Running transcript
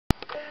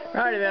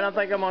Alrighty then, I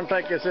think I'm going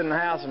to take this in the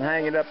house and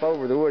hang it up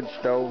over the wood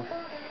stove.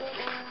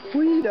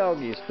 Wee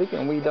doggies. Speaking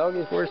of wee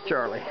doggies, where's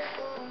Charlie?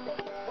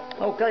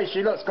 Okay,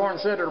 she looks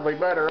considerably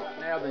better right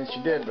now than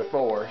she did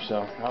before,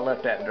 so I'll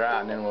let that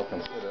dry and then we'll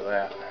consider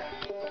that.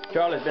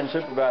 Charlie's been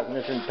supervising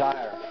this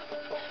entire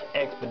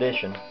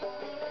expedition,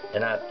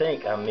 and I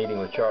think I'm meeting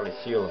with Charlie's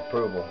seal of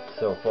approval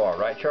so far.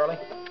 Right, Charlie?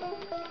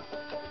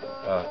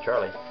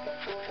 Charlie?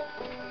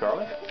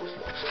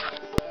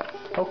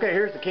 Okay,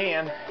 here's the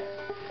can.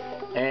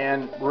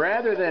 And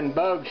rather than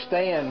bug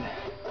stand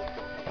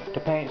to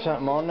paint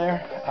something on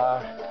there,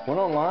 I went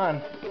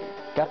online,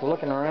 got to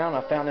looking around.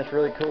 I found this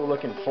really cool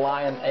looking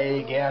Flying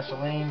A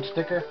gasoline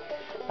sticker.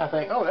 I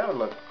think, oh, that would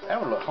look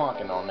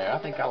honking on there. I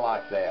think I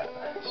like that.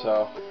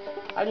 So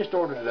I just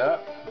ordered it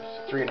up.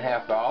 It's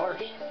 $3.50.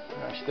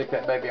 I stick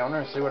that baby on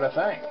there and see what I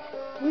think.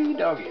 Wee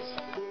doggies.